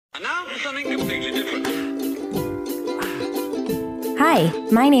And now for something completely different. Hi,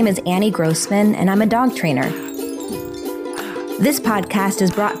 my name is Annie Grossman, and I'm a dog trainer. This podcast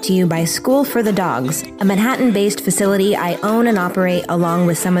is brought to you by School for the Dogs, a Manhattan-based facility I own and operate along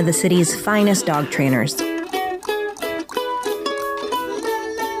with some of the city's finest dog trainers.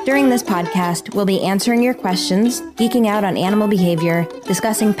 During this podcast, we'll be answering your questions, geeking out on animal behavior,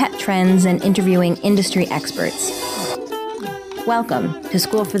 discussing pet trends, and interviewing industry experts. Welcome to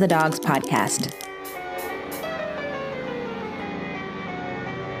School for the Dogs podcast.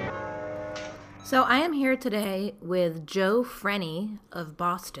 So I am here today with Joe Frenny of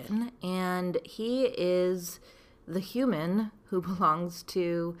Boston, and he is the human who belongs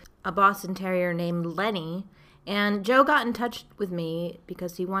to a Boston Terrier named Lenny. And Joe got in touch with me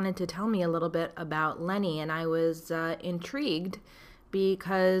because he wanted to tell me a little bit about Lenny, and I was intrigued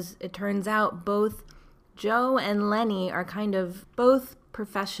because it turns out both Joe and Lenny are kind of both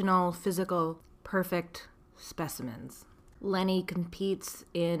professional, physical, perfect specimens. Lenny competes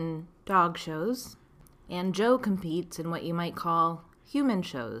in dog shows, and Joe competes in what you might call human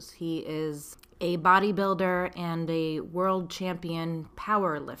shows. He is a bodybuilder and a world champion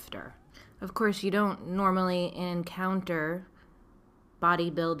power lifter. Of course, you don't normally encounter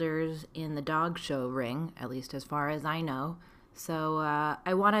bodybuilders in the dog show ring, at least as far as I know. So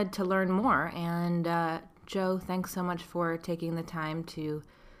I wanted to learn more, and Joe, thanks so much for taking the time to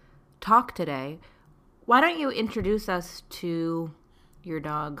talk today. Why don't you introduce us to your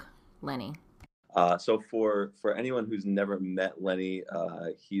dog, Lenny? So for anyone who's never met Lenny,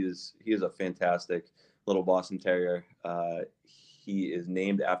 he is a fantastic little Boston Terrier. He is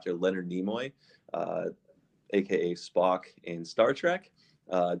named after Leonard Nimoy, aka Spock in Star Trek,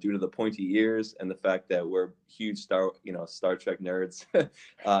 due to the pointy ears and the fact that we're huge Star Trek nerds,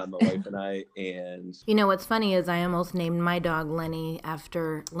 my wife and I. And you know what's funny is I almost named my dog Lenny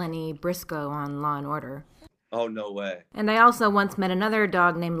after Lenny Briscoe on Law and Order. Oh, no way. And I also once met another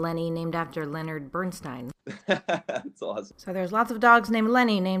dog named Lenny, named after Leonard Bernstein. That's awesome. So there's lots of dogs named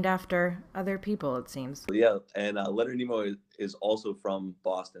Lenny, named after other people, it seems. Yeah, and Leonard Nimoy is also from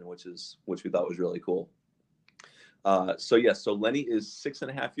Boston, which we thought was really cool. So Lenny is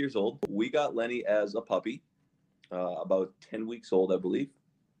 6.5 years old. We got Lenny as a puppy, about 10 weeks old, I believe.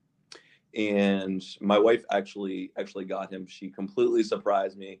 And my wife actually got him. She completely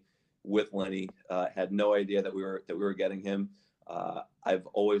surprised me with Lenny. Had no idea that we were getting him. I've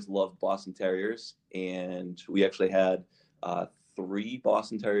always loved Boston Terriers, and we actually had 3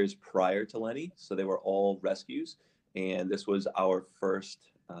 Boston Terriers prior to Lenny, so they were all rescues. And this was our first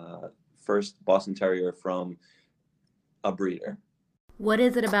Boston Terrier from a breeder. What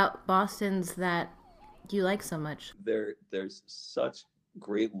is it about Bostons that you like so much? There's such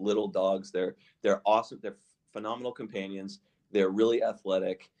great little dogs. They're awesome. They're phenomenal companions. They're really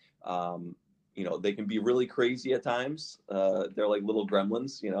athletic. They can be really crazy at times. They're like little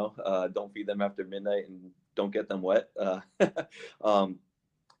gremlins, don't feed them after midnight and don't get them wet. They're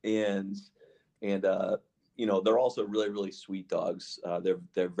also really, really sweet dogs.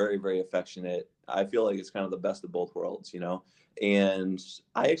 They're very, very affectionate. I feel like it's kind of the best of both worlds, and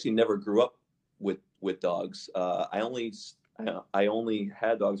I actually never grew up with dogs. I only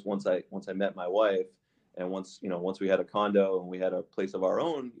had dogs once I met my wife. And once we had a condo and we had a place of our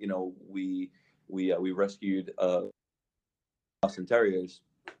own, we rescued Boston Terriers,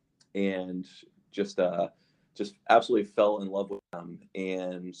 and just absolutely fell in love with them.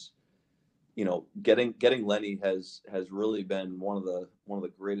 And getting Lenny has really been one of the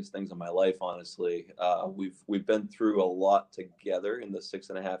greatest things in my life. Honestly, we've been through a lot together in the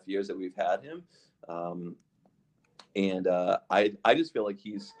 6.5 years that we've had him. And I just feel like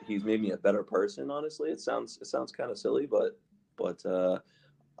he's made me a better person. Honestly, it sounds kind of silly, but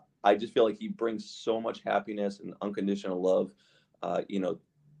I just feel like he brings so much happiness and unconditional love,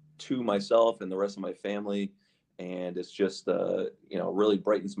 to myself and the rest of my family. And it's just really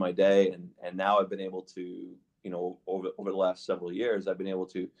brightens my day. And now I've been able to, over the last several years, I've been able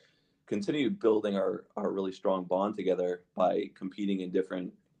to continue building our really strong bond together by competing in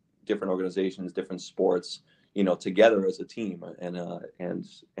different organizations, different sports, together as a team. And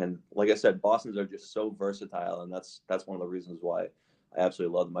like I said, Bostons are just so versatile, and that's one of the reasons why I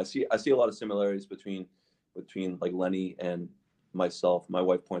absolutely love them. I see a lot of similarities between like Lenny and myself. My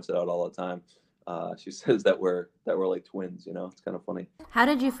wife points it out all the time. She says that we're like twins. It's kind of funny. How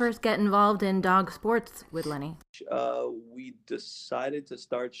did you first get involved in dog sports with Lenny? We decided to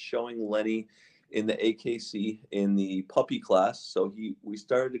start showing Lenny in the AKC in the puppy class. So we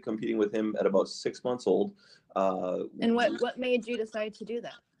started competing with him at about 6 months old. And what made you decide to do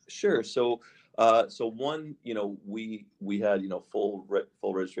that? Sure. So So one, we had full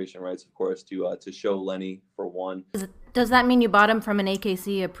registration rights, of course, to show Lenny for one. Does that mean you bought him from an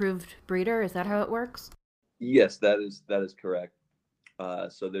AKC approved breeder? Is that how it works? Yes, that is correct.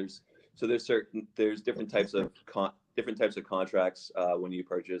 So there's different types of contracts when you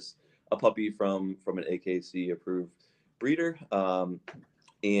purchase a puppy from an AKC approved breeder,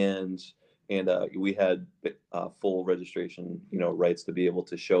 and we had full registration rights to be able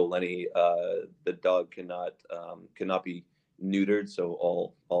to show Lenny. The dog cannot be neutered, so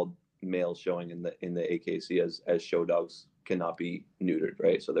all males showing in the AKC as show dogs cannot be neutered,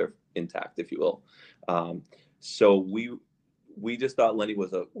 right? So they're intact, if you will. So we just thought Lenny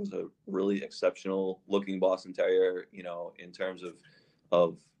was a really exceptional looking Boston Terrier, in terms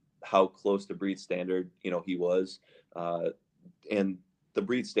of how close to breed standard he was, and the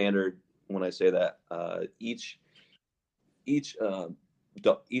breed standard. When I say that, each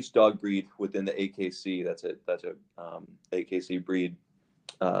dog breed within the AKC, that's a AKC breed,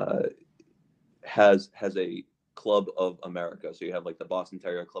 has a Club of America. So you have like the Boston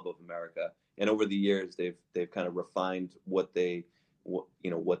Terrier Club of America, and over the years they've kind of refined what they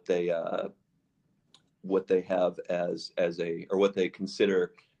have as a, or what they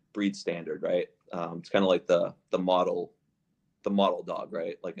consider breed standard, right? It's kind of like the model dog,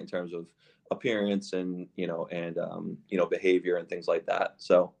 right? Like in terms of appearance and behavior and things like that.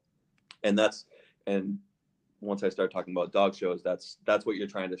 So, and once I start talking about dog shows, that's what you're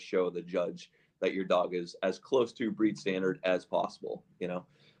trying to show the judge, that your dog is as close to breed standard as possible.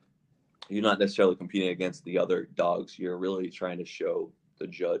 You're not necessarily competing against the other dogs. You're really trying to show the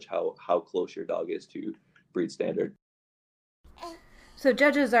judge how close your dog is to breed standard. So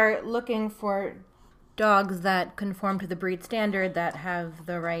judges are looking for dogs that conform to the breed standard, that have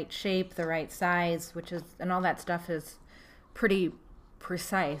the right shape, the right size, and all that stuff is pretty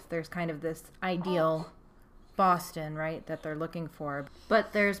precise. There's kind of this ideal Boston, right, that they're looking for.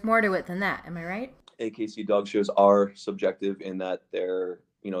 But there's more to it than that. Am I right? AKC dog shows are subjective in that there's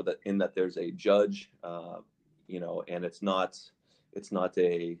a judge, and it's not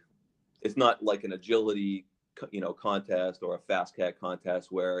like an agility, contest or a fast cat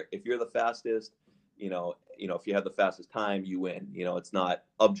contest where if you're the fastest, if you have the fastest time, you win. It's not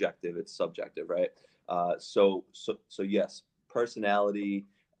objective, it's subjective, right? So yes, personality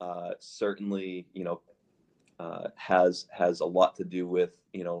certainly, has a lot to do with,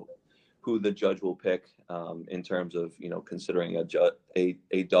 who the judge will pick, in terms of, considering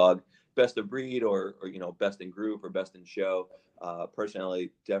a dog best of breed or best in group or best in show.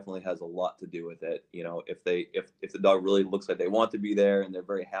 Personality definitely has a lot to do with it. If the dog really looks like they want to be there and they're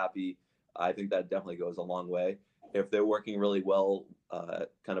very happy, I think that definitely goes a long way. If they're working really well,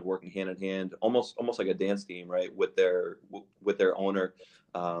 kind of working hand in hand, almost like a dance team, right, with their owner,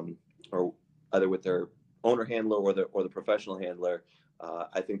 or either with their owner handler or the professional handler,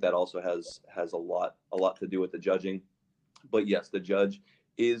 I think that also has a lot to do with the judging. But yes, the judge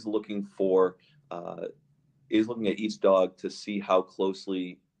is looking at each dog to see how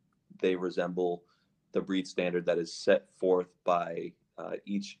closely they resemble the breed standard that is set forth by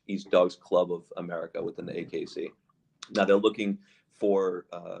each dog's Club of America within the AKC. Now they're looking for,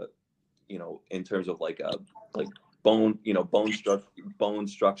 in terms of like bone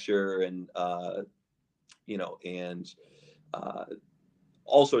structure and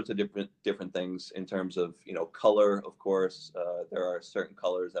all sorts of different things in terms of color. Of course, there are certain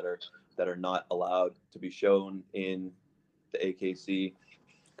colors that are not allowed to be shown in the AKC,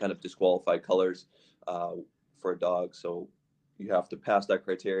 kind of disqualified colors for a dog. So you have to pass that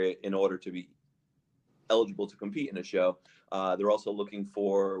criteria in order to be eligible to compete in a show. They're also looking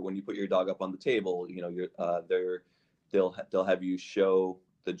for, when you put your dog up on the table, they'll have you show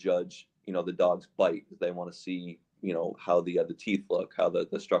the judge the dog's bite. They want to see how the teeth look, how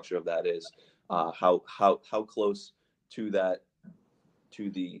the structure of that is, how close to that, to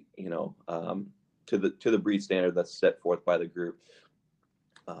the to the breed standard that's set forth by the group,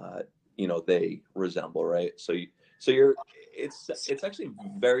 they resemble, right? So it's actually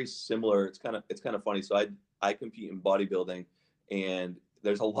very similar. It's kind of funny. So I compete in bodybuilding, and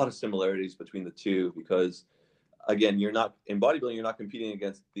there's a lot of similarities between the two, because again, you're not competing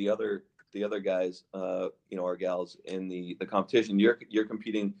against the other guys, or gals in the competition. You're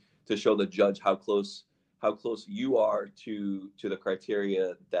competing to show the judge how close you are to the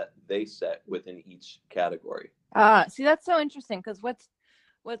criteria that they set within each category. See, that's so interesting, because what's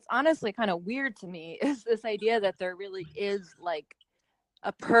honestly kind of weird to me is this idea that there really is like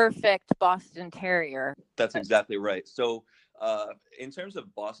a perfect Boston Terrier. That's exactly right. So in terms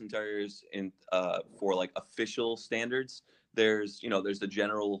of Boston Terriers, for like official standards, there's the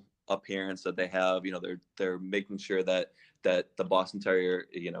general appearance that they have. They're making sure that the Boston Terrier,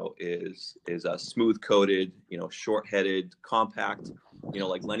 is smooth coated, short headed, compact.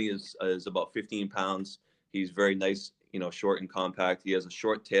 Like Lenny is about 15 pounds. He's very nice, short and compact. He has a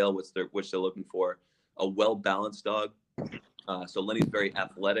short tail, which they're looking for. A well balanced dog. So Lenny's very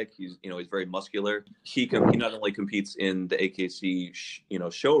athletic. He's very muscular. He not only competes in the AKC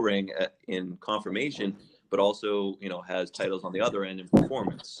show ring in conformation, but also has titles on the other end in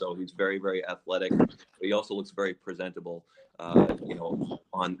performance. So he's very, very athletic. But he also looks very presentable.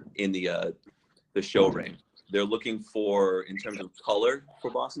 In the show ring. They're looking for, in terms of color for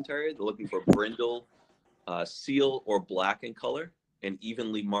Boston Terrier, they're looking for brindle, seal, or black in color, and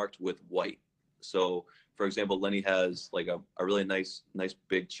evenly marked with white. So, for example, Lenny has like a really nice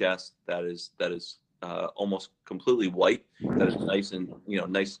big chest that is almost completely white. That is nice and a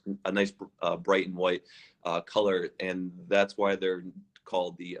nice bright and white color, and that's why they're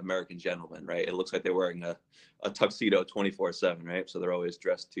called the American gentleman, right? It looks like they're wearing a tuxedo 24/7, right? So they're always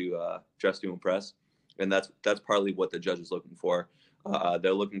dressed to impress, and that's partly what the judge is looking for.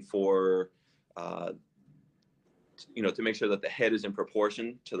 They're looking for to make sure that the head is in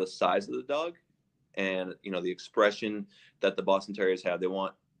proportion to the size of the dog, and the expression that the Boston Terriers have.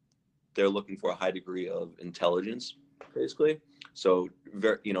 They're looking for a high degree of intelligence, basically. So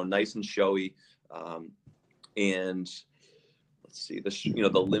very nice and showy, and let's see,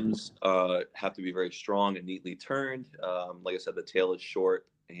 the limbs have to be very strong and neatly turned. Like I said, the tail is short,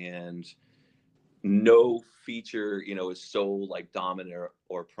 and no feature is so like dominant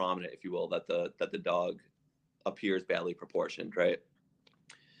or prominent, if you will, that the dog appears badly proportioned, right?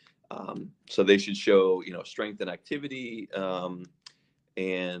 So they should show strength and activity,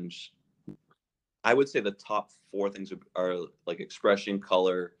 and I would say the top 4 things are like expression,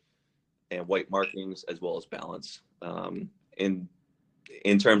 color, and white markings, as well as balance.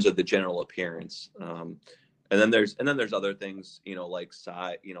 In terms of the general appearance, and then there's other things, like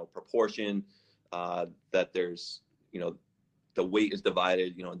size, proportion, that there's the weight is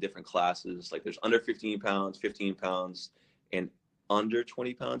divided in different classes. Like there's under 15 pounds, 15 pounds, and under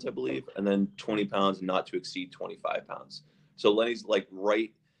 20 pounds, I believe, and then 20 pounds not to exceed 25 pounds. So Lenny's like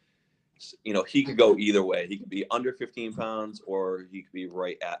right, he could go either way. He could be under 15 pounds, or he could be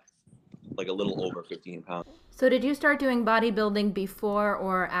right at like a little over 15 pounds. So did you start doing bodybuilding before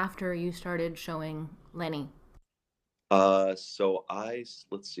or after you started showing Lenny? So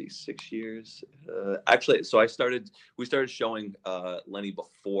let's see, 6 years. Actually, so we started showing Lenny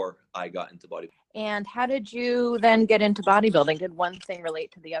before I got into bodybuilding. And how did you then get into bodybuilding? Did one thing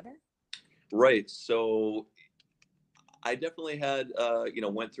relate to the other? Right. So I definitely had,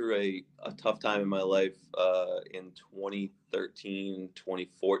 went through a tough time in my life in 2013,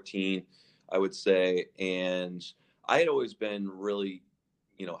 2014, I would say. And I had always been really,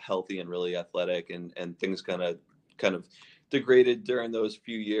 healthy and really athletic, and things kind of degraded during those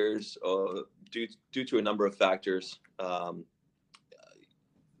few years due to a number of factors.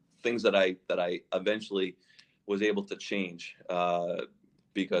 Things that I eventually was able to change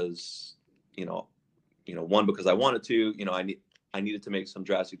because, one, because I wanted to, I needed to make some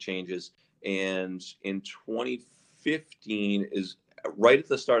drastic changes. And in 2015 is right at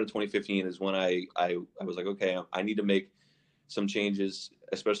the start of 2015 is when I was like, okay, I need to make some changes,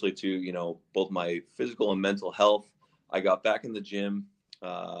 especially to, both my physical and mental health. I got back in the gym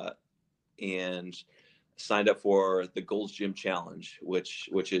and signed up for the Gold's Gym Challenge, which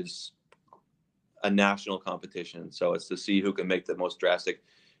is a national competition. So it's to see who can make the most drastic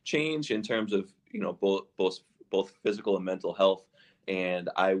change in terms of, both physical and mental health. And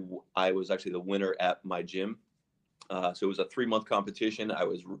I was actually the winner at my gym. So it was a 3-month competition.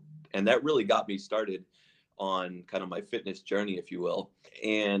 And that really got me started on kind of my fitness journey, if you will.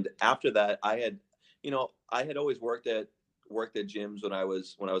 And after that, I had always worked at gyms when I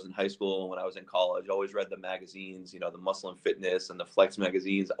was in high school and when I was in college. I always read the magazines, the Muscle and Fitness and the Flex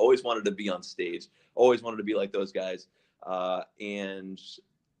magazines. I always wanted to be on stage. Always wanted to be like those guys. And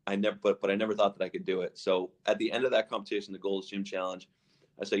I never thought that I could do it. So at the end of that competition, the Gold's Gym Challenge,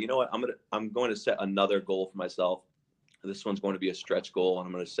 I said, you know what, I'm going to set another goal for myself. This one's going to be a stretch goal, and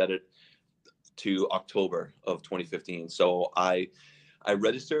I'm going to set it to October of 2015. So I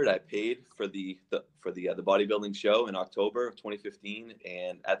registered. I paid for the bodybuilding show in October of 2015,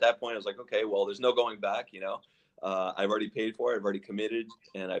 and at that point, I was like, okay, well, there's no going back. I've already paid for it. I've already committed,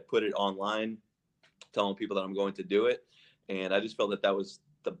 and I put it online, telling people that I'm going to do it. And I just felt that was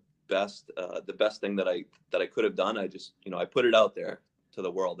the best thing that I could have done. I just, I put it out there to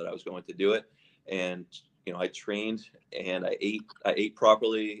the world that I was going to do it, and I trained and I ate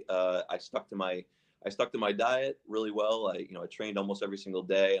properly. I stuck to my I stuck to my diet really well. I trained almost every single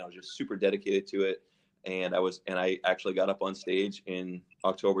day, and I was just super dedicated to it. And I actually got up on stage in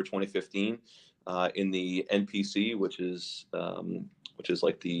October 2015 in the NPC, which is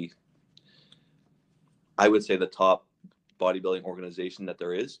like I would say the top bodybuilding organization that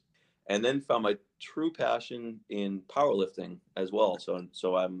there is, and then found my true passion in powerlifting as well.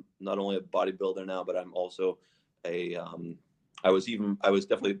 So I'm not only a bodybuilder now, but I'm also I was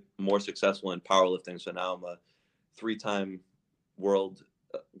definitely more successful in powerlifting. So now I'm a 3-time world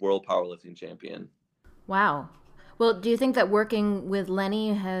powerlifting champion. Wow. Well, do you think that working with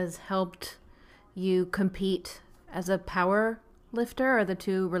Lenny has helped you compete as a power lifter? Are the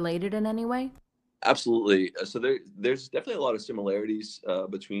two related in any way? Absolutely. So there's definitely a lot of similarities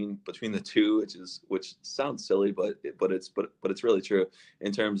between the two, which sounds silly, but it's really true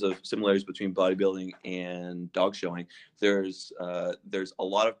in terms of similarities between bodybuilding and dog showing. There's a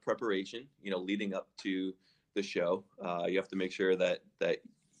lot of preparation, leading up to the show. You have to make sure that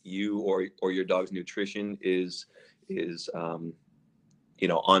you or your dog's nutrition is on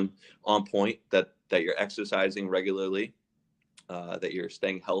point, that you're exercising regularly, that you're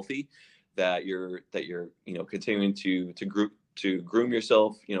staying healthy, that you're continuing to groom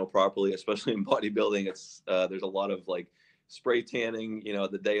yourself properly, especially in bodybuilding. It's there's a lot of like spray tanning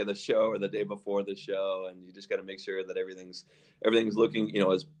the day of the show or the day before the show, and you just got to make sure that everything's looking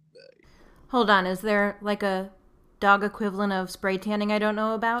as. Hold on, is there like a dog equivalent of spray tanning I don't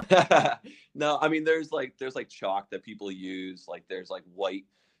know about? No, I mean there's like chalk that people use, like there's like white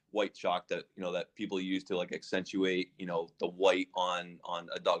chalk that that people use to like accentuate the white on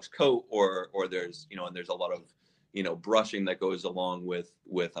a dog's coat, or there's and there's a lot of brushing that goes along with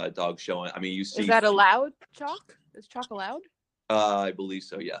dog showing. I mean, you see. Is that allowed? Chalk? Is chalk allowed? I believe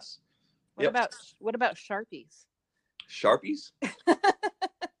so, yes. What about Sharpies? Sharpies?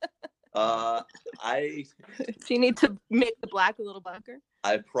 Do you need to make the black a little darker?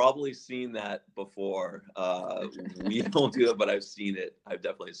 I've probably seen that before. We don't do it, but I've seen it. I've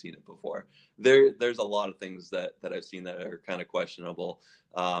definitely seen it before. There's a lot of things that I've seen that are kind of questionable.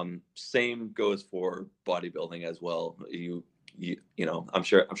 Same goes for bodybuilding as well. I'm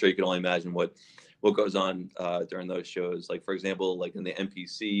sure you can only imagine what goes on during those shows. Like, for example, like in the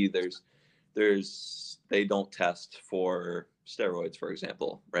NPC, they don't test for steroids, for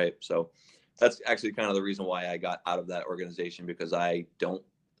example, right? So that's actually kind of the reason why I got out of that organization, because I don't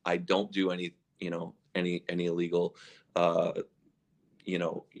do any illegal Said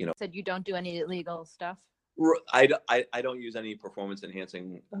you don't do any illegal stuff. I don't use any performance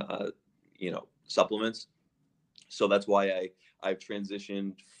enhancing supplements. So that's why I've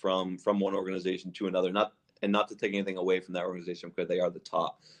transitioned from one organization to another, not to take anything away from that organization, because they are the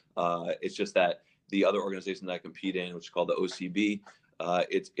top. It's just that the other organization that I compete in, which is called the OCB,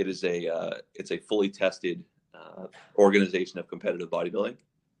 it's a fully tested organization of competitive bodybuilding.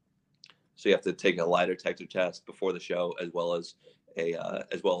 So you have to take a lie detector test before the show, as well as a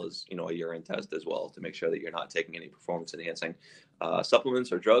urine test as well, to make sure that you're not taking any performance enhancing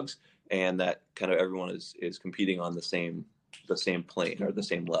supplements or drugs, and that kind of everyone is competing on the same plane or the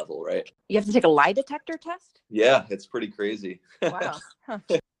same level, right? You have to take a lie detector test? Yeah, it's pretty crazy. Wow. Huh.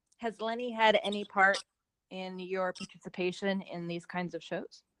 Has Lenny had any part in your participation in these kinds of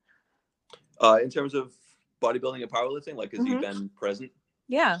shows? In terms of bodybuilding and powerlifting, like, has he been present?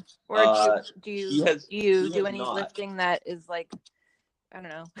 Yeah. Or do you do any not. lifting that is like, I don't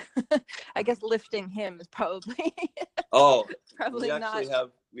know. I guess lifting him is probably probably not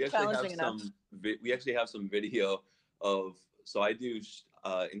we actually have some video of. So I do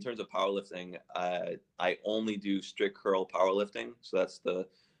in terms of powerlifting, I only do strict curl powerlifting. So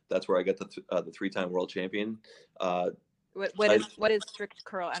that's where I get the 3-time world champion. What is strict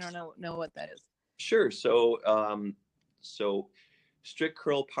curl? I don't know what that is. Sure. So strict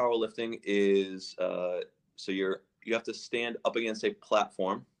curl powerlifting is so you have to stand up against a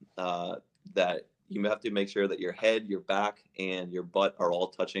platform that you have to make sure that your head, your back, and your butt are all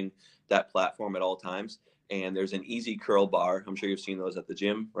touching that platform at all times. And there's an easy curl bar. I'm sure you've seen those at the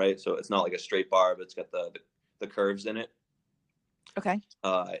gym, right? So it's not like a straight bar, but it's got the curves in it. Okay.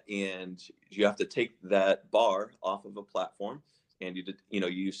 And you have to take that bar off of a platform, and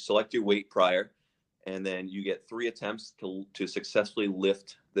you select your weight prior, and then you get 3 attempts to successfully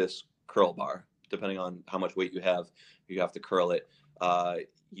lift this curl bar. Depending on how much weight you have to curl it.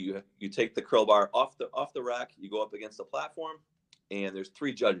 You take the curl bar off the rack. You go up against the platform, and there's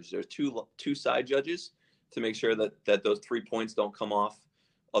 3 judges. There's two side judges to make sure that those 3 points don't come off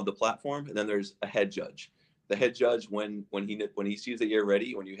of the platform, and then there's a head judge. The head judge, when he sees that you're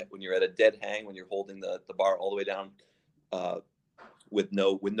ready, when you're at a dead hang, when you're holding the bar all the way down with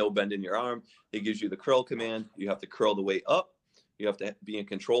no bend in your arm. He gives you the curl command. You have to curl the weight up. You have to be in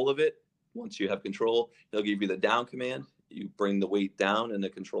control of it. Once you have control, he'll give you the down command. You bring the weight down in a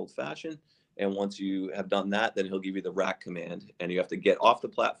controlled fashion. And once you have done that, then he'll give you the rack command. And you have to get off the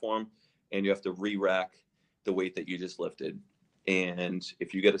platform and you have to re-rack the weight that you just lifted. And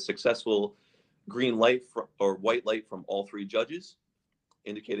if you get a successful green light or white light from all three judges,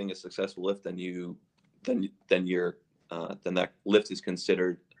 indicating a successful lift, then that lift is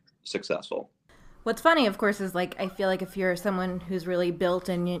considered successful. What's funny, of course, is like I feel like if you're someone who's really built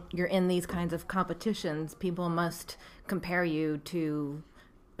and you're in these kinds of competitions, people must compare you to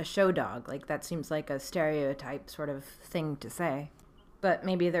a show dog. Like that seems like a stereotype sort of thing to say, but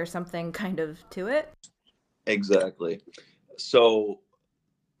maybe there's something kind of to it. Exactly. So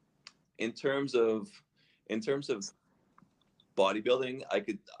in terms of bodybuilding,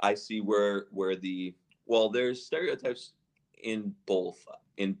 I see where there's stereotypes in both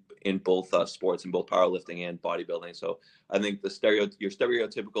sports, in both powerlifting and bodybuilding. So I think your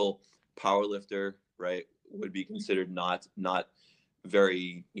stereotypical powerlifter, right, would be considered not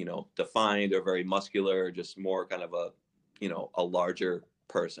very, defined or very muscular, just more kind of a larger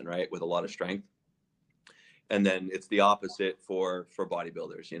person, right, with a lot of strength. And then it's the opposite for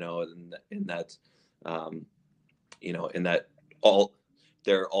bodybuilders, in that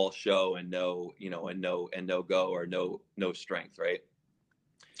they're all show and no go or no strength, right?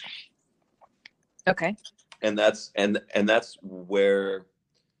 Okay. And that's where,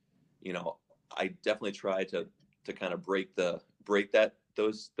 I definitely try to kind of break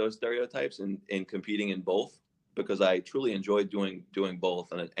those stereotypes in competing in both, because I truly enjoy doing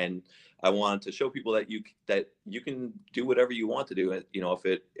both, and I want to show people that you can do whatever you want to do.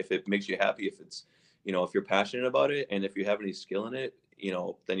 If it makes you happy, if it's, if you're passionate about it, and if you have any skill in it,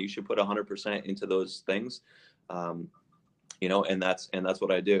 then you should put 100% into those things. And that's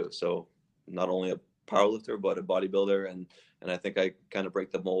what I do. So not only a powerlifter, but a bodybuilder, and I think I kind of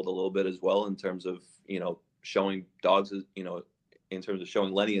break the mold a little bit as well in terms of showing dogs, in terms of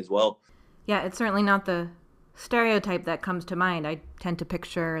showing Lenny as well. Yeah, it's certainly not the stereotype that comes to mind. I tend to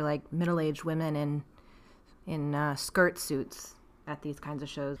picture like middle-aged women in skirt suits at these kinds of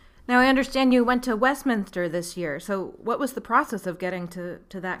shows. Now, I understand you went to Westminster this year. So what was the process of getting to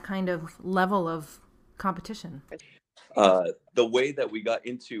that kind of level of competition? The way that we got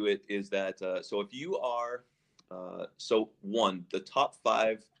into it is that, so if you are, the top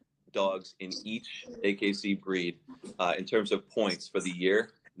 5 dogs in each AKC breed, in terms of points for the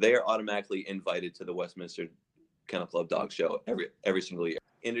year, they are automatically invited to the Westminster Kennel Club Dog Show every single year.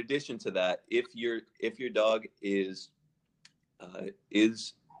 In addition to that, if your dog is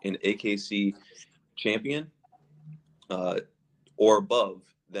an AKC champion or above,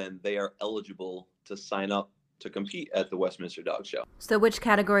 then they are eligible to sign up to compete at the Westminster Dog Show. So which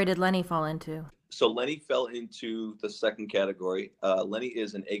category did Lenny fall into? So Lenny fell into the second category. Lenny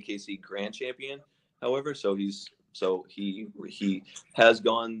is an AKC Grand Champion, however, so he has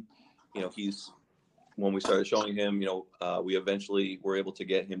gone, when we started showing him, we eventually were able to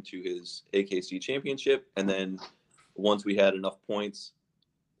get him to his AKC championship. And then once we had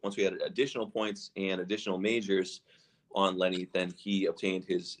additional points and additional majors on Lenny, then he obtained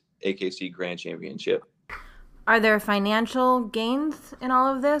his AKC Grand Championship. Are there financial gains in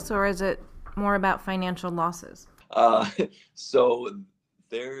all of this, or is it more about financial losses? So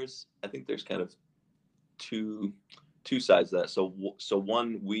I think there's kind of two sides to that. So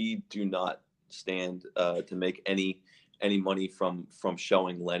one, we do not stand to make any money from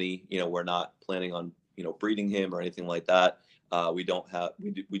showing Lenny. We're not planning on breeding him or anything like that. We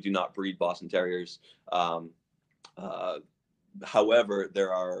do not breed Boston Terriers. However,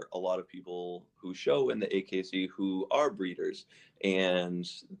 there are a lot of people who show in the AKC who are breeders, and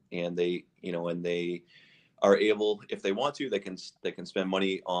they are able, if they want to, they can spend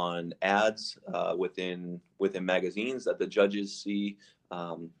money on ads within magazines that the judges see,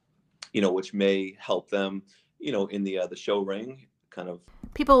 which may help them, in the show ring, kind of.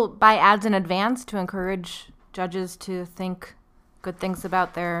 People buy ads in advance to encourage judges to think good things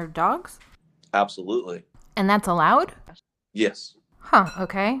about their dogs? Absolutely. And that's allowed? Yes. Huh,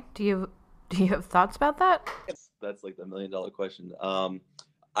 okay. Do you have thoughts about that? That's like the $1 million question.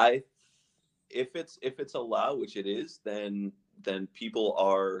 If it's allowed, which it is, then people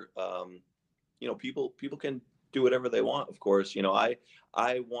are, people can do whatever they want. Of course,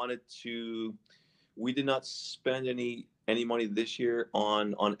 we did not spend any money this year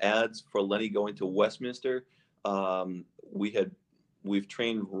on ads for Lenny going to Westminster. We've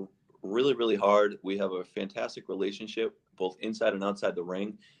trained really, really hard. We have a fantastic relationship both inside and outside the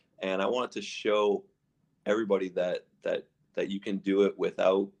ring, and I wanted to show everybody that that you can do it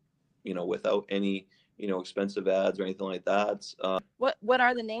without, without any, expensive ads or anything like that. What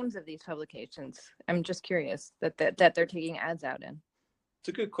are the names of these publications? I'm just curious that they're taking ads out in. It's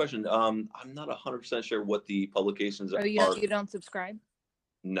a good question. I'm not 100% sure what the publications are. You don't subscribe?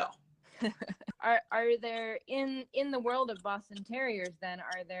 No. Are there in the world of Boston Terriers then,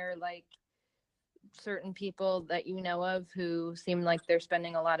 are there like certain people that you know of who seem like they're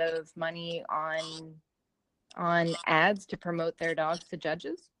spending a lot of money on ads to promote their dogs to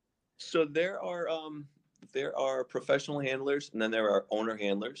judges? So there are professional handlers, and then there are owner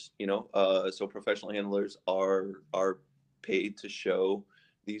handlers. So professional handlers are paid to show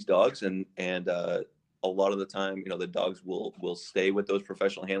these dogs, and a lot of the time, the dogs will stay with those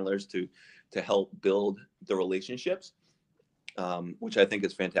professional handlers to help build the relationships, which I think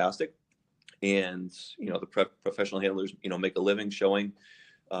is fantastic. And the professional handlers make a living showing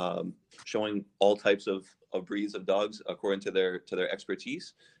all types of breeds of dogs according to their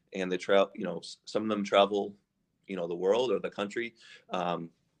expertise. And they travel, some of them travel, the world or the country,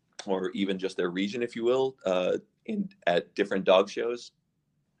 or even just their region, if you will, at different dog shows.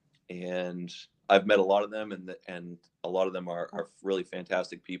 And I've met a lot of them, and a lot of them are really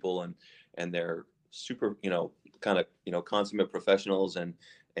fantastic people, and they're super, kind of, consummate professionals. And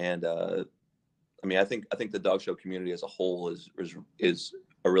I mean, I think the dog show community as a whole is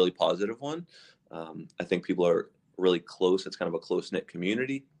a really positive one. I think people are really close. It's kind of a close-knit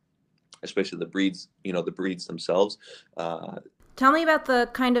community, especially the breeds themselves. Tell me about the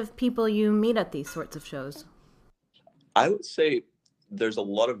kind of people you meet at these sorts of shows. I would say there's a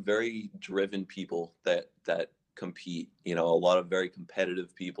lot of very driven people that compete, a lot of very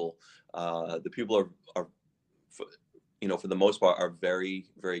competitive people. The people are for the most part, are very,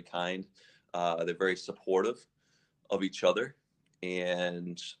 very kind. They're very supportive of each other,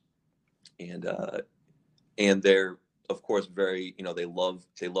 and they're, of course, very, they love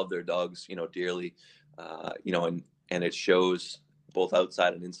their dogs, dearly, and it shows both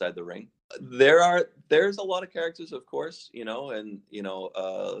outside and inside the ring. There's a lot of characters, of course, and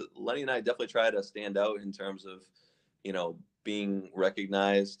Lenny and I definitely try to stand out in terms of, being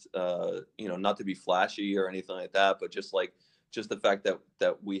recognized, not to be flashy or anything like that, but just the fact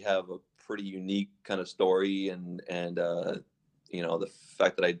that we have a pretty unique kind of story, and the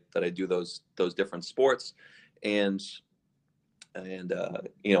fact that I do those different sports, and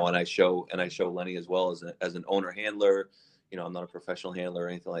I show Lenny as well as an owner handler. I'm not a professional handler or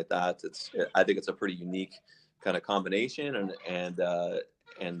anything like that. I think it's a pretty unique kind of combination,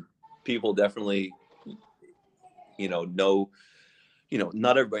 and people definitely, know,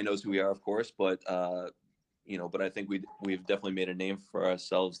 not everybody knows who we are, of course, but I think we've definitely made a name for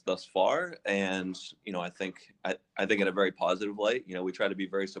ourselves thus far, and I think in a very positive light. We try to be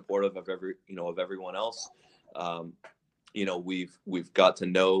very supportive of everyone else. We've got to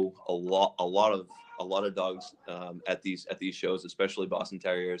know a lot of dogs at these shows, especially Boston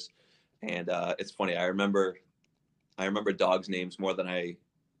Terriers, and it's funny. I remember dogs' names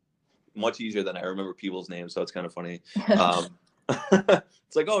much easier than I remember people's names, so it's kind of funny.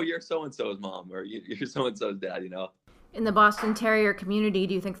 It's like, oh, you're so and so's mom, or you're so and so's dad. In the Boston Terrier community,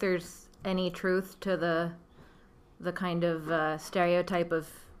 do you think there's any truth to the kind of stereotype of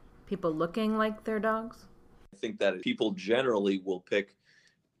people looking like their dogs? I think that people generally will pick,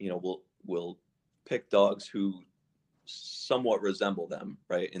 will pick dogs who somewhat resemble them,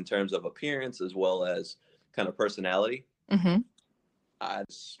 right, in terms of appearance as well as kind of personality. Mm-hmm.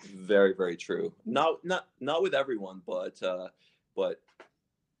 It's very, very true. Not with everyone, but like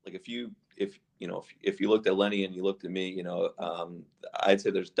if you looked at Lenny and you looked at me, I'd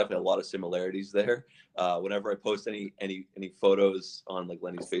say there's definitely a lot of similarities there. Whenever I post any photos on like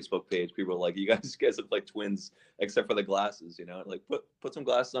Lenny's Facebook page, people are like, "You guys look like twins, except for the glasses." Like put some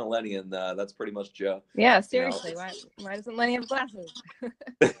glasses on Lenny, and that's pretty much Joe. Yeah, seriously, why doesn't Lenny have glasses?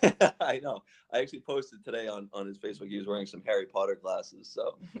 I know. I actually posted today on his Facebook. He was wearing some Harry Potter glasses,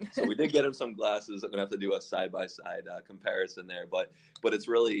 so we did get him some glasses. I'm gonna have to do a side by side comparison there, but it's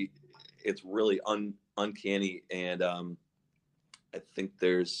really uncanny, and I think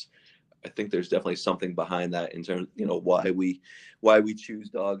there's definitely something behind that in terms, why we choose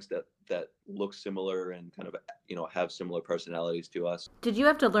dogs that look similar and kind of, have similar personalities to us. Did you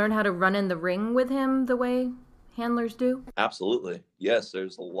have to learn how to run in the ring with him the way handlers do? Absolutely. Yes,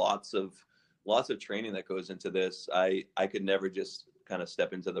 there's lots of training that goes into this. I could never just kind of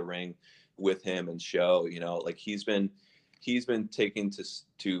step into the ring with him and show, like he's been taken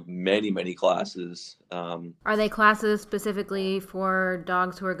to many classes. Are they classes specifically for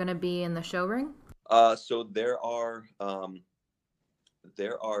dogs who are going to be in the show ring? So there are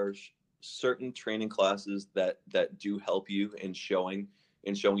certain training classes that do help you in showing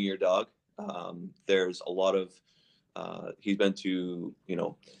your dog. There's a lot of he's been to,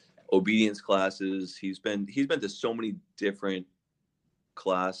 obedience classes. He's been to so many different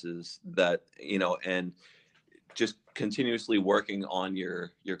classes that, and just continuously working on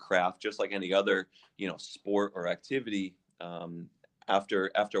your craft, just like any other, sport or activity.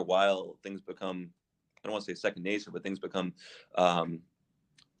 After a while, things become, I don't want to say second nature, but things become,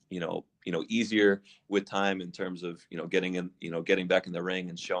 easier with time in terms of, getting back in the ring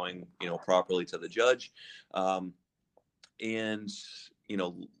and showing, properly to the judge. And,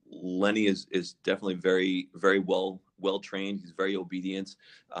 Lenny is definitely very, very well trained. He's very obedient.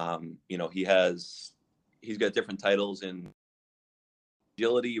 He's got different titles in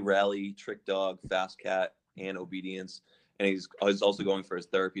agility, rally, trick dog, fast cat, and obedience. And he's also going for his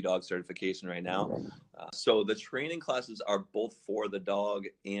therapy dog certification right now. So the training classes are both for the dog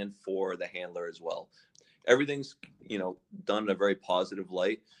and for the handler as well. Everything's, done in a very positive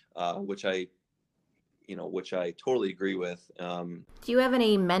light, which I totally agree with. Do you have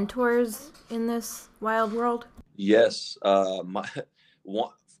any mentors in this wild world? Yes. My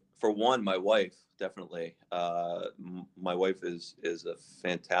wife, definitely. My wife is a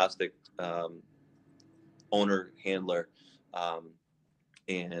fantastic owner handler.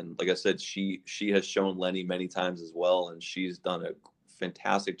 And like I said, she has shown Lenny many times as well, and she's done a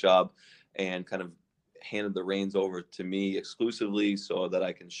fantastic job and kind of handed the reins over to me exclusively so that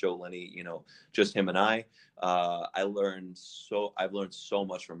I can show Lenny, just him and I. I've learned so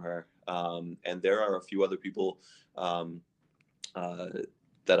much from her. And there are a few other people that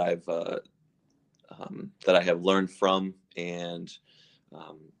I have learned from. And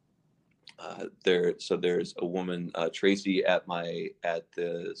there's a woman, Tracy, at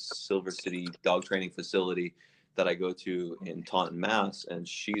the Silver City dog training facility that I go to in Taunton, Mass, and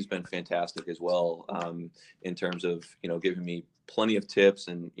she's been fantastic as well, in terms of, giving me plenty of tips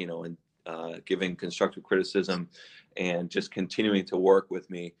and, giving constructive criticism and just continuing to work with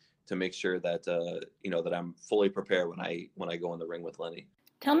me to make sure that, that I'm fully prepared when I go in the ring with Lenny.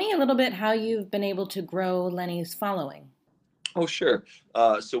 Tell me a little bit how you've been able to grow Lenny's following. Oh, sure.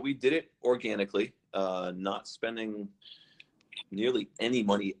 So we did it organically, not spending nearly any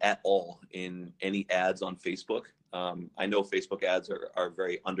money at all in any ads on Facebook. I know Facebook ads are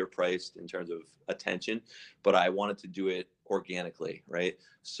very underpriced in terms of attention, but I wanted to do it organically, right?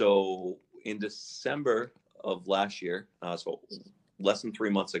 So in December of last year, so less than 3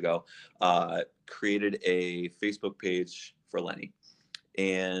 months ago, created a Facebook page for Lenny.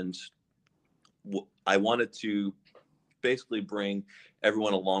 And I wanted to basically bring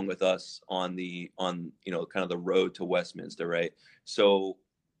everyone along with us on kind of the road to Westminster, right? So,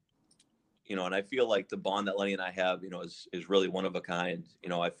 and I feel like the bond that Lenny and I have, is really one of a kind.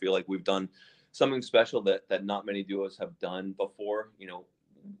 I feel like we've done something special that not many duos have done before,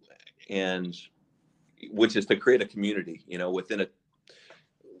 and which is to create a community, within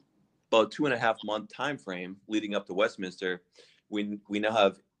about 2.5 month time frame leading up to Westminster. We now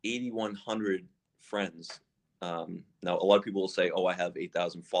have 8,100 friends. Now, a lot of people will say, "Oh, I have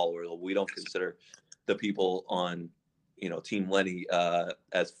 8,000 followers." Well, we don't consider the people on, Team Lenny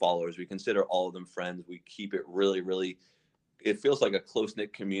as followers. We consider all of them friends. We keep it really, really. It feels like a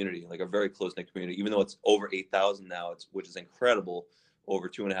close-knit community, like a very close-knit community. Even though it's over 8,000 now, which is incredible over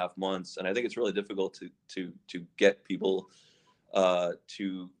 2.5 months. And I think it's really difficult to get people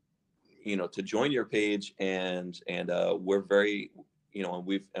to join your page. And we're very.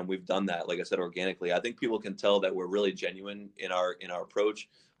 And we've done that, like I said, organically. I think people can tell that we're really genuine in our approach.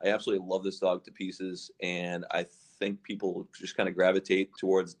 I absolutely love this dog to pieces, and I think people just kind of gravitate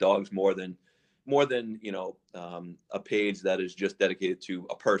towards dogs more than a page that is just dedicated to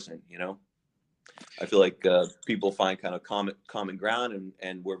a person. I feel like people find kind of common ground,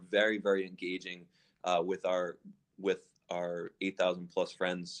 and we're very, very engaging with our 8,000 plus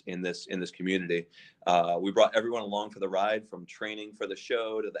friends in this community. We brought everyone along for the ride, from training for the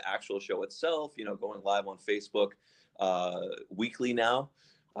show to the actual show itself, going live on Facebook weekly now.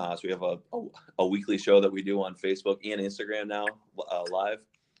 So we have a weekly show that we do on Facebook and Instagram now, live.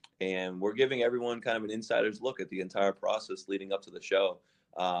 And we're giving everyone kind of an insider's look at the entire process leading up to the show.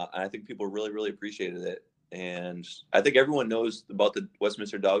 And I think people really, really appreciated it. And I think everyone knows about the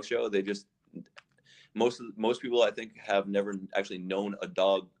Westminster Dog Show. They just, most people, I think, have never actually known a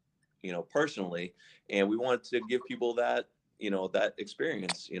dog, personally. And we wanted to give people that, that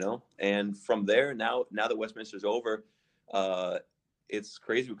experience, and from there, now that Westminster's over, it's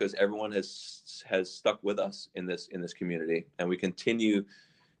crazy because everyone has stuck with us in this community, and we continue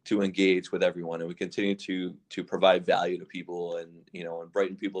to engage with everyone, and we continue to provide value to people, and and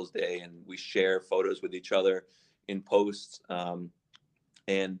brighten people's day, and we share photos with each other in posts.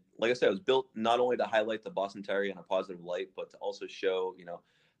 And like I said, it was built not only to highlight the Boston Terrier in a positive light, but to also show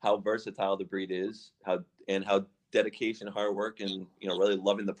how versatile the breed is, how dedication, hard work, and really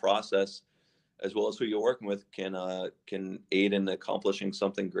loving the process, as well as who you're working with, can aid in accomplishing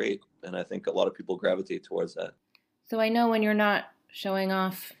something great. And I think a lot of people gravitate towards that. So I know when you're not showing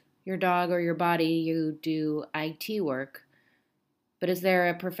off your dog or your body, you do IT work. But is there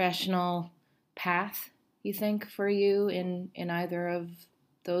a professional path, you think, for you in either of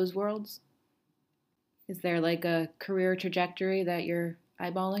those worlds? Is there like a career trajectory that you're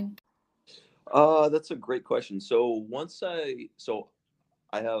eyeballing? That's a great question. So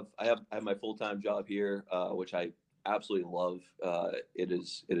I have my full-time job here, which I absolutely love. It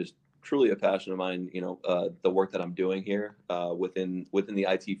is truly a passion of mine. The work that I'm doing here within the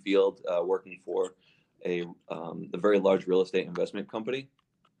IT field, working for a very large real estate investment company,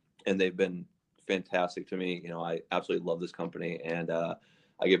 and they've been fantastic to me. I absolutely love this company, and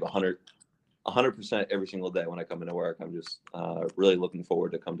I give 100% every single day when I come into work. I'm just really looking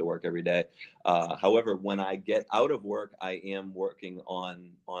forward to come to work every day. However, when I get out of work, I am working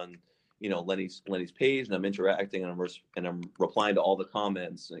on Lenny's page, and I'm interacting, and I'm replying to all the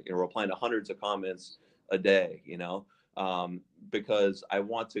comments, replying to hundreds of comments a day, because I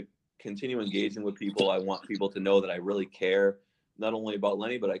want to continue engaging with people. I want people to know that I really care, not only about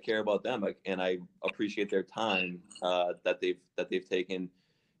Lenny, but I care about them, and I appreciate their time that they've taken.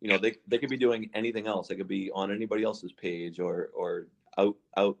 They could be doing anything else. They could be on anybody else's page, or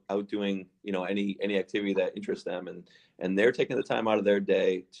out doing any activity that interests them, and they're taking the time out of their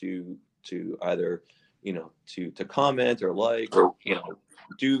day to either to comment or like, or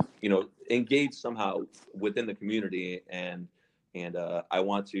do engage somehow within the community, and I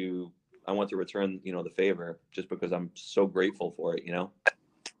want to return the favor, just because I'm so grateful for it.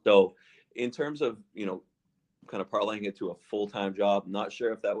 So in terms of kind of parlaying it to a full-time job, not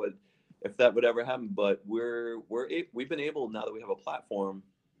sure if that would ever happen, but we've been able, now that we have a platform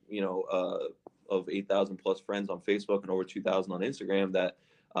of 8,000 plus friends on Facebook and over 2,000 on Instagram, that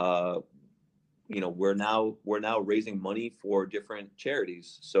we're now raising money for different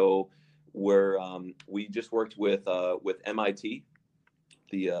charities. So we just worked with MIT,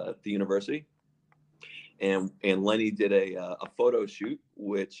 the university, and Lenny did a photo shoot,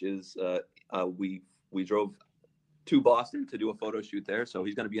 which is we drove to Boston to do a photo shoot there. So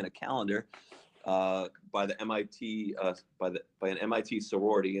he's going to be in a calendar by the MIT by an MIT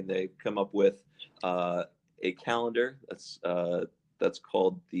sorority, and they come up with a calendar that's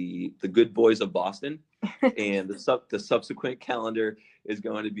called the Good Boys of Boston, and the subsequent calendar is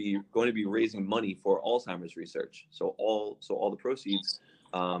going to be raising money for Alzheimer's research. So all the proceeds,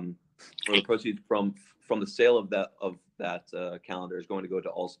 or the proceeds from the sale of that calendar, is going to go to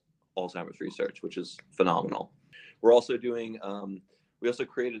Alzheimer's research, which is phenomenal. We're also doing, we also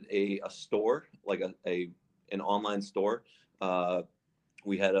created a store, like an online store.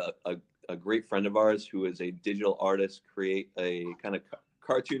 We had a great friend of ours who is a digital artist create a kind of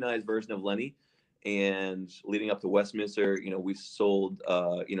cartoonized version of Lenny. And leading up to Westminster, we sold,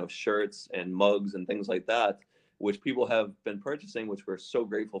 shirts and mugs and things like that, which people have been purchasing, which we're so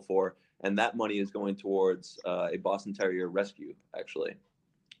grateful for. And that money is going towards a Boston Terrier rescue, actually.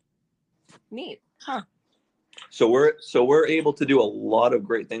 Neat. Huh. So we're able to do a lot of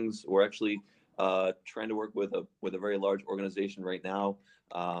great things. We're actually trying to work with a very large organization right now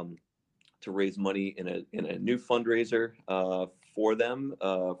to raise money in a new fundraiser for them,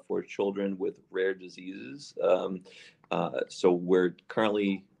 for children with rare diseases. So we're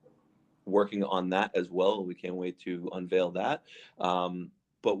currently working on that as well. We can't wait to unveil that.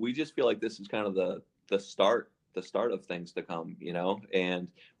 But we just feel like this is kind of the start of things to come, and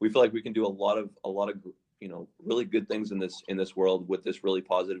we feel like we can do a lot of really good things in this world with this really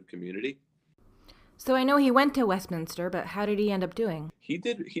positive community. So I know he went to Westminster, but how did he end up doing? He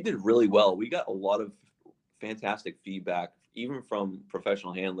did really well. We got a lot of fantastic feedback, even from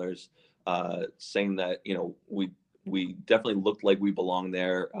professional handlers, saying that we definitely looked like we belonged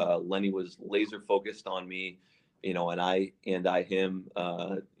there. Lenny was laser focused on me, and I him,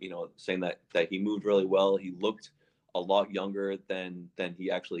 saying that he moved really well. He looked a lot younger than he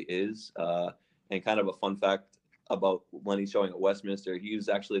actually is. And kind of a fun fact about Lenny showing at Westminster, he was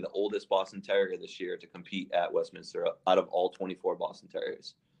actually the oldest Boston Terrier this year to compete at Westminster out of all 24 Boston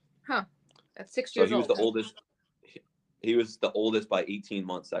Terriers. Huh. That's 6 years old. So he was the oldest. He was the oldest by 18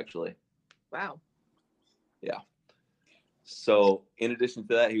 months, actually. Wow. Yeah. So in addition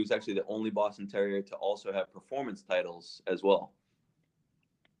to that, he was actually the only Boston Terrier to also have performance titles as well.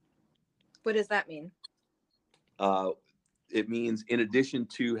 What does that mean? It means in addition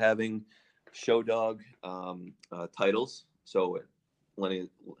to having show dog titles, so Lenny,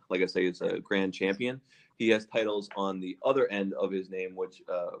 like I say, is a grand champion. He has titles on the other end of his name, which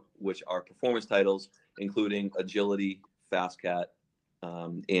are performance titles, including agility, fast cat,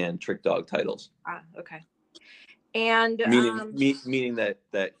 and trick dog titles. Okay. And meaning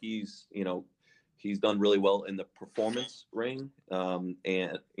that he's he's done really well in the performance ring,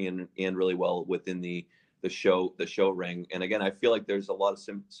 and really well within the show ring. And again, I feel like there's a lot of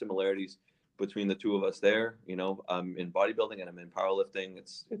similarities between the two of us there. I'm in bodybuilding and I'm in powerlifting.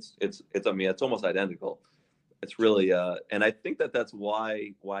 It's almost identical. It's really and I think that's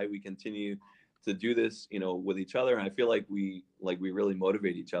why we continue to do this, with each other. And I feel like we really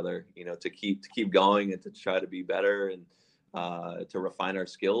motivate each other, to keep going and to try to be better and to refine our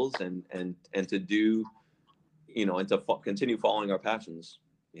skills and to do, and to continue following our passions.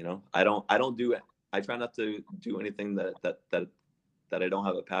 I try not to do anything that I don't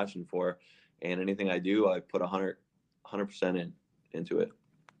have a passion for, and anything I do, I put 100% into it.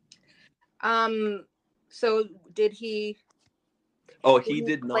 So did he? Oh, he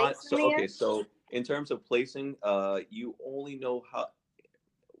did not. So, okay. So in terms of placing, you only know how,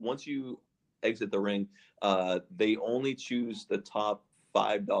 once you exit the ring, they only choose the top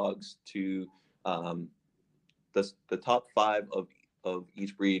 5 dogs to, the top 5 of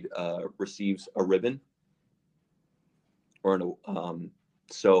each breed receives a ribbon or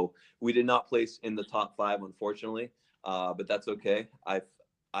so we did not place in the top 5, unfortunately, but that's okay. I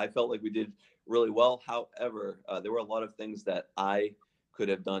felt like we did really well. However, there were a lot of things that I could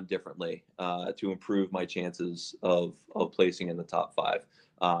have done differently to improve my chances of placing in the top 5.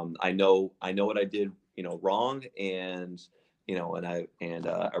 I know what I did, wrong, and I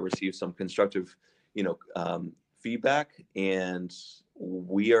received some constructive, feedback, and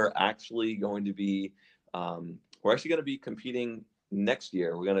we are actually going to be competing next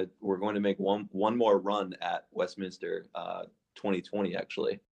year. We're going to make one more run at Westminster 2020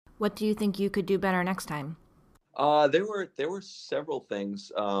 actually. What do you think you could do better next time? There were several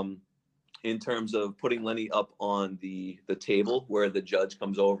things in terms of putting Lenny up on the table where the judge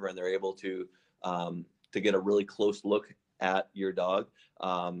comes over and they're able to get a really close look at your dog.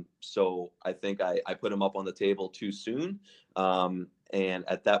 So I think I put him up on the table too soon, and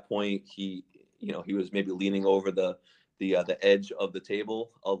at that point he was maybe leaning over the edge of the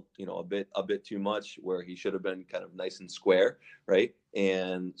table a bit too much, where he should have been kind of nice and square, right?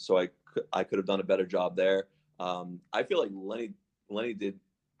 And so I could have done a better job there. I feel like Lenny did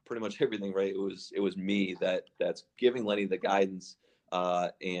pretty much everything right. It was me that's giving Lenny the guidance,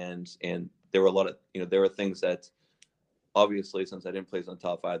 and there were a lot of there were things that obviously, since I didn't place on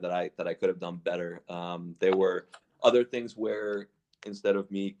top 5, that I could have done better. There were other things where instead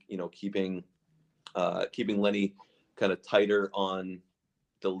of me keeping Lenny kind of tighter on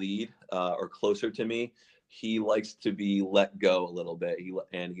the lead or closer to me, he likes to be let go a little bit.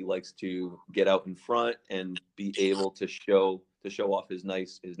 He likes to get out in front and be able to show off his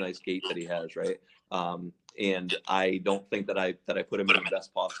nice gait that he has, right? And I don't think that I put him in the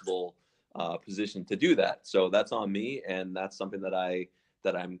best possible position to do that. So that's on me, and that's something that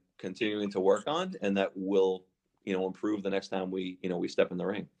I'm continuing to work on, and that will improve the next time we step in the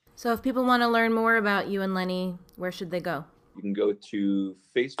ring. So if people want to learn more about you and Lenny, where should they go? You can go to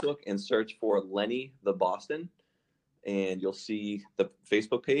Facebook and search for Lenny the Boston, and you'll see the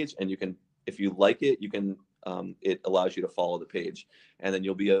Facebook page. And you can, if you like it, you can. It allows you to follow the page, and then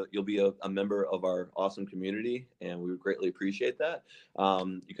you'll be a member of our awesome community, and we would greatly appreciate that.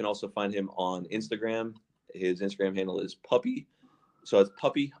 You can also find him on Instagram. His Instagram handle is puppy, so it's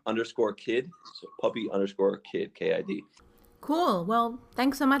puppy_kid, so puppy_kid, KID. Cool. Well,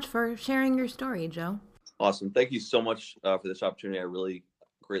 thanks so much for sharing your story, Joe. Awesome. Thank you so much for this opportunity. I really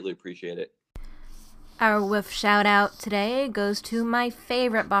greatly appreciate it. Our WOOF shout out today goes to my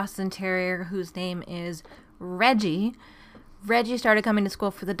favorite Boston Terrier, whose name is Reggie. Reggie started coming to School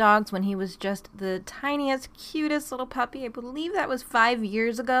for the Dogs when he was just the tiniest, cutest little puppy. I believe that was 5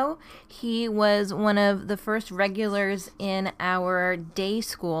 years ago. He was one of the first regulars in our day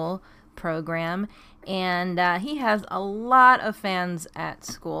school program, and he has a lot of fans at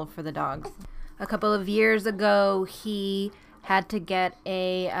School for the Dogs. A couple of years ago, he had to get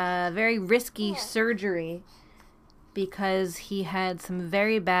a very risky surgery because he had some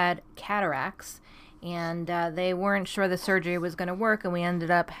very bad cataracts, and they weren't sure the surgery was going to work, and we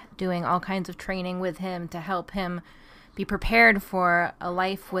ended up doing all kinds of training with him to help him be prepared for a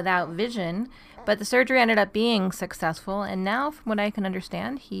life without vision. But the surgery ended up being successful, and now, from what I can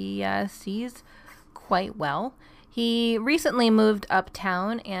understand, he sees quite well. He recently moved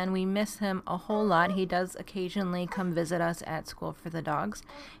uptown, and we miss him a whole lot. He does occasionally come visit us at School for the Dogs,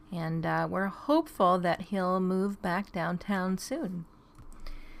 and we're hopeful that he'll move back downtown soon.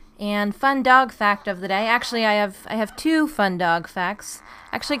 And fun dog fact of the day. Actually, I have 2 fun dog facts.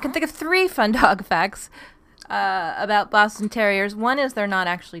 Actually, I can think of 3 fun dog facts about Boston Terriers. One is they're not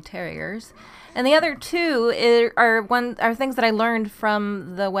actually terriers. And the other 2 are things that I learned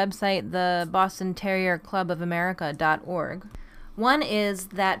from the website, the Boston Terrier Club of America.org. One is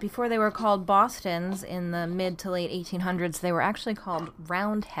that before they were called Bostons in the mid to late 1800s, they were actually called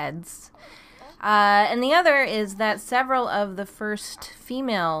Roundheads. And the other is that several of the first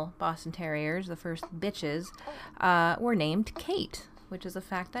female Boston Terriers, the first bitches, were named Kate, which is a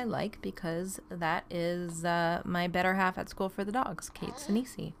fact I like because that is my better half at School for the Dogs, Kate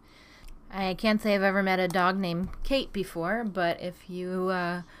Sinisi. I can't say I've ever met a dog named Kate before, but if you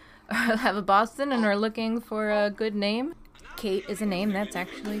have a Boston and are looking for a good name, Kate is a name that's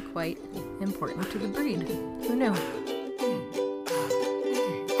actually quite important to the breed. Who knew?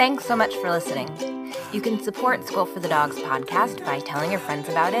 Thanks so much for listening. You can support School for the Dogs podcast by telling your friends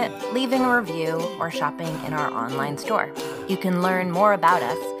about it, leaving a review, or shopping in our online store. You can learn more about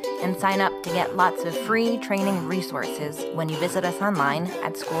us and sign up to get lots of free training resources when you visit us online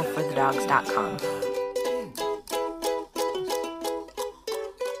at schoolforthedogs.com.